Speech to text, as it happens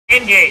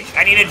Engage.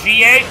 I need a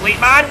GA.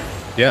 Leetman.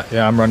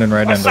 Yeah, I'm running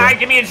right into it. West side,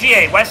 give me a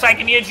GA. West side,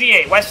 give me a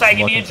GA. West side,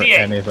 give me a GA.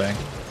 Anything.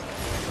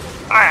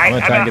 Alright, I'm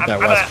gonna try and get that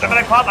west. I'm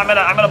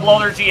gonna blow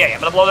their GA. I'm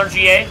gonna blow their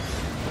GA.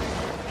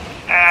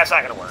 That's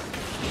not gonna work.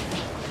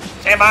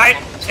 Stand by.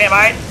 Stand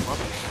by.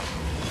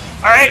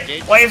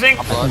 Alright, blazing.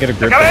 I can get a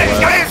group on the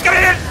west. It's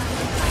coming in. I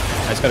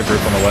just got a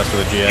group on the west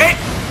with a GA. Okay.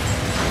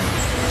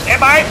 Stand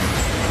by.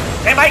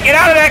 Stand by. Get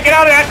out of that. Get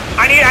out of that.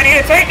 I need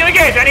a tank to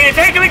engage. I need a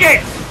tank to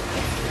engage. 5,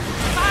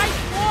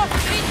 4,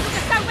 3, to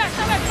the southwest.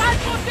 5,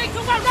 4, 3,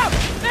 2, 1, go.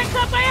 Next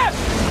up, man.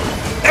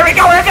 There we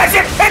go. Hit that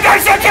shit. Hit that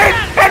shit, dude.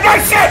 Hit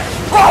that shit.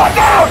 Roll it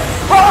down.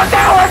 Roll it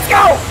down. Let's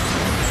go.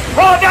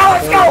 Roll it down.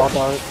 Let's go.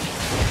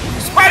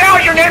 Spread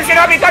out. Your name should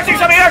not be touching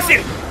somebody next to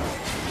you.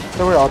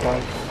 So we're all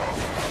dying.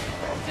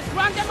 Just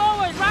run them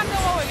over, guys.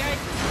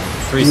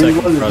 3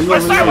 seconds.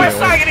 West side, west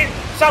side.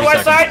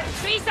 Southwest side.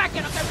 3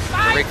 seconds, okay,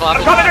 5,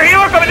 I'm coming to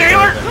healer, coming to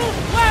healer. 2, 1,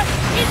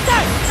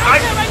 inside.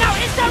 Inside right now,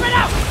 Hit this.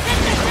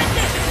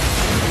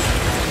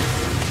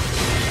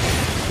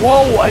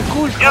 Whoa, I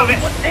could. Yo,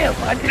 What the hell?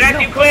 I didn't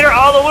vacuum know. cleaner,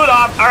 all the loot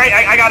off. All right,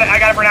 I got it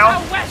for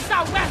now.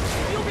 Southwest.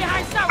 You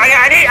behind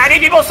southwest. I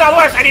need people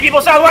southwest.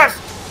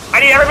 I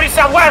need everybody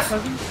southwest.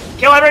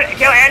 Kill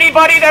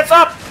anybody that's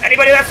up.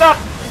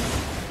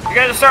 You're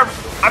gonna start.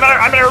 I'm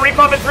gonna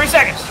repump in 3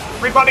 seconds.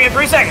 Repumping in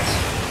 3 seconds.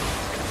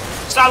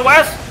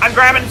 Southwest. I'm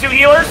grabbing 2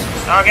 healers.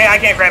 Okay, I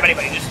can't grab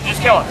anybody. Just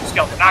kill them.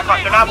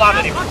 They're not blocked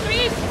anymore.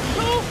 3, 2,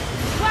 1,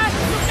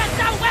 look at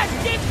southwest.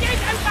 Dig,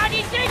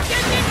 everybody, dig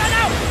right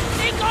now.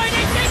 Dig going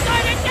in.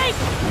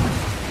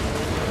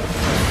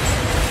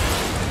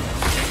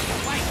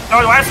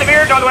 Northwest of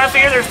here.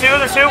 There's two.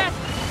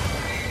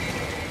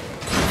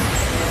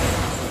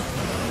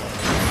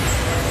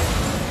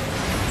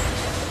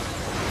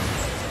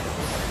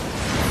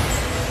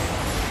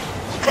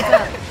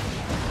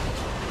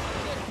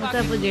 What's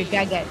up with your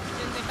jacket?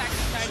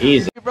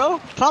 Easy. Bro,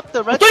 pop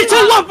the red. 3, 2,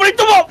 1,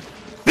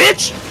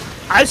 bitch!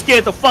 I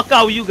scared the fuck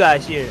out of you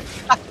guys here.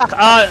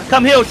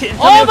 Come here.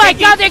 Oh my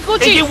God, they're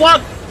Gucci!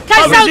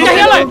 Guys, out the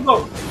healer!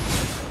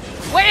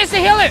 Where is the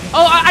healer?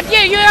 Oh,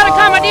 Adir, you gotta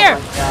come, Adir!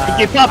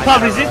 You can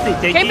pop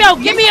resisting. Kimbo,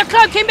 give me a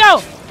cut,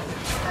 Kimbo!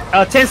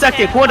 10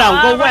 seconds, cool down.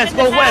 Go west,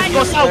 go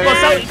south,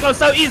 go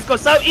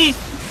southeast.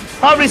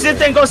 Pop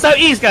resistant, go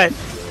southeast, guys.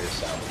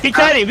 Keep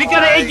trying.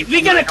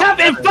 We're gonna come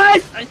in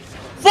 5,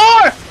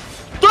 4,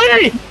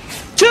 3,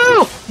 2,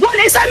 1.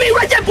 Inside me,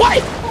 right there,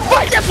 boy.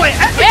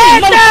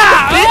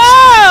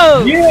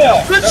 Oh!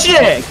 Yeah. Good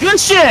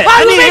shit.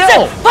 Power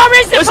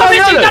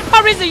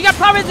reason. You got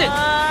power reason.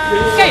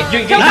 Okay,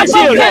 kill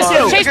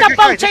the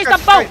boat. Chase the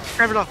boat.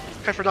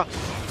 Careful now.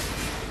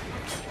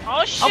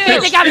 Oh shit. Okay,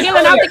 they got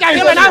healing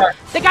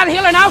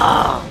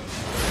now.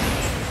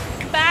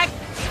 Back.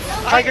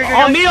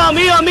 On me.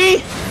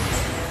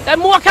 There's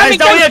more coming. Guys,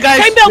 down here, guys.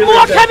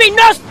 More coming.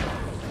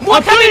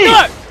 More coming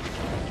north.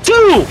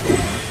 2.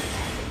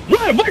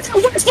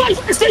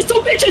 Where's there's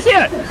 2 bitches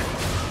here.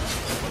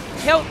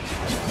 Help.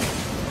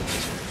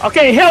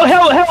 Okay, hell,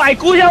 I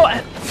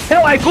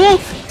go.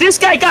 This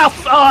guy got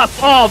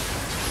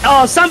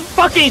some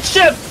fucking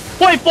shit.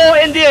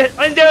 0.4 in there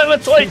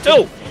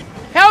 22.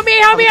 Help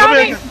me.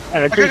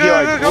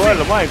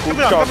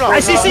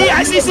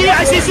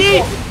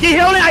 ICC. Keep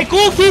healing, I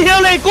go.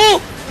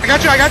 I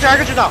got you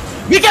now.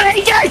 We gotta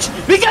engage.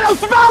 We gotta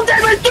surround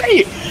them in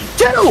 3,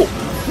 2, 1.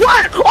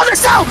 On the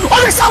south,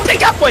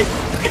 pick up, boy.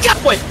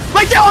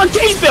 Right there on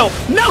Kingsville.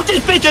 Melt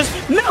these bitches.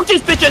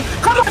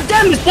 Come on,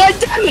 damage, boy.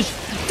 Damage,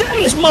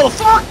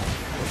 motherfucker.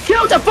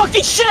 Kill the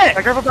fucking shit.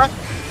 Careful, back.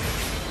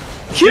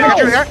 Kill. I got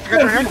your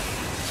hair.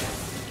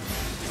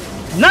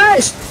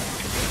 Nice.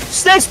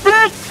 Stay split.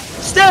 A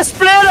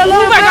little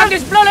Oh my bit. God,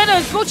 there's blood leader.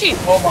 Gucci.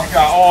 Oh my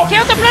God.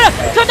 Kill the blood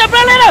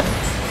leader.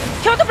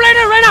 Kill the blood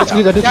leader right now. Stop.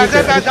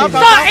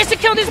 It's to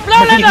kill this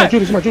blood leader.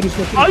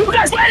 Are you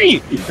guys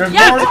ready?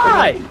 Yeah.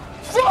 5,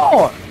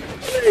 4,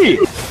 3,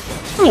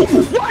 2,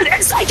 1.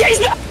 Inside case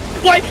now.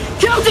 Boy,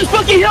 kill this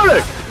fucking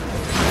healer.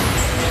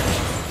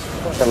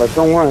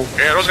 Don't worry.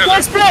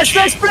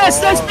 Stay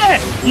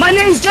split. My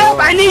name's Jeff.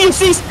 I need you to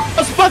see this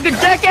fucking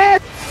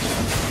jackass.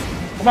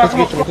 Come on.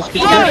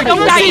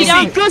 Don't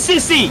die, Good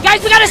CC.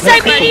 Guys, we gotta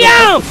save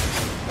EDM.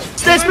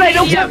 Stay split.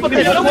 Don't cap with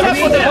them.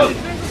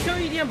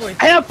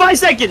 I have 5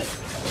 seconds.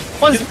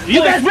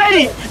 You guys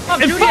ready? In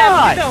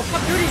 5, 4,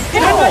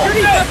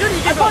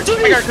 3,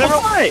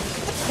 5.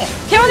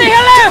 Kill the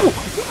healer.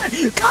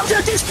 Come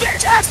to this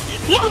bitch ass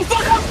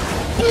motherfucker.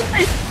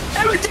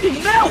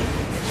 Everything melt.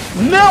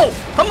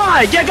 Come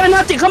on, you got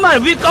nothing. Come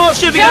on, we got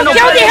shit. Kill the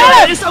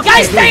healer.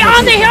 Guys, stay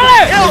on the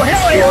healer. Hell,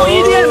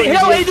 EDM.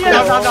 No.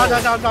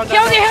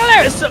 Kill the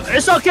healer.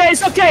 It's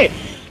okay.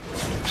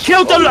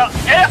 Kill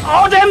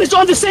all them is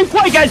on the same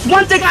point, guys.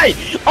 One guy.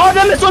 All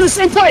them is on the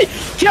same point.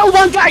 Kill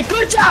one guy.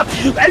 Good job.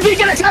 And we're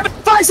gonna have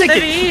 5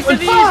 seconds. 5,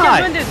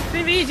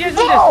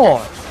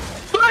 4,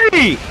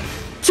 3,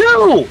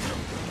 2,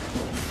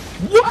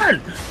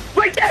 1.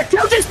 Right there.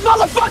 Kill this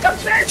motherfucker,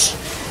 bitch.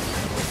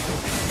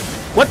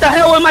 What the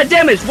hell am I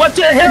damaged? What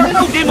the hell?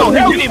 Help me. No, we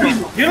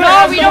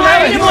don't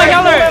have any more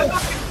healer.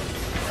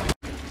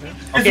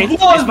 Okay,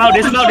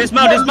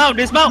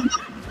 dismount.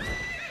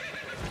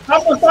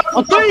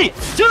 On 3,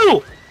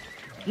 2,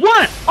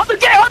 1. On the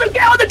gate.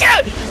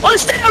 On the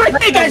stair right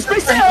there, guys.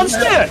 Right there on the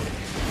stair.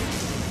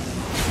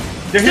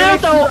 Stair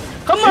though.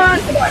 Come on.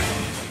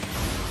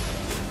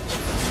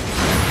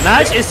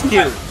 Nice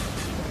execute.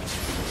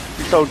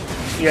 So,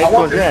 yeah, it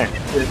goes in.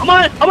 Come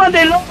on,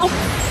 they low.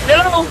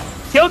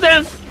 Kill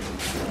them.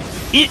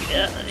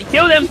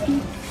 Kill them.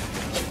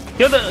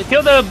 Kill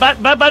the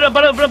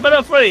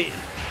butterfly.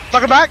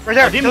 Suck it back, right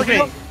there. Demon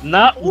King.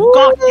 No,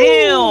 got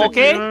him,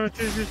 okay?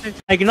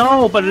 I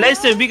know, but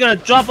listen, we're gonna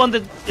drop on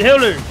the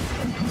healer.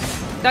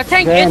 The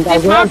tank is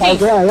dismounting.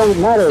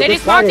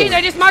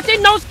 They're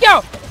dismounting. No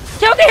skill.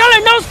 Kill the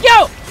healer. No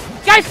skill.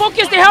 Guys,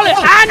 focus the healer.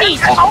 Annie.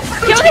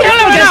 Kill the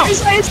healer now.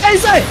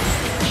 Inside.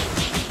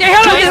 The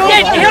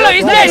healer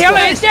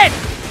is dead.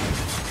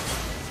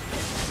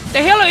 The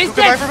healer is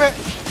dead.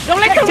 Don't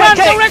let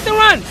them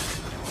run.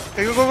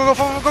 Okay,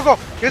 go.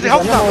 Here's the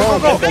help now.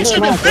 Go.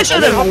 Pressure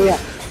them.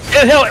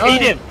 Heal,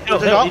 eat him. Heal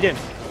up.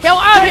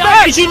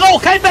 Get you low.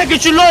 Come back,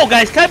 get you low,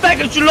 guys. Come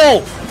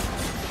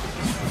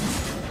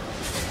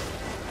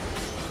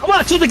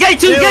on, to the gate.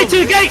 To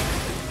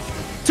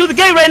the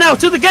gate right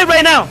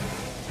now.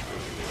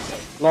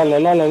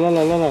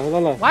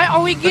 Why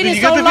are we getting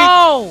so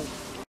low?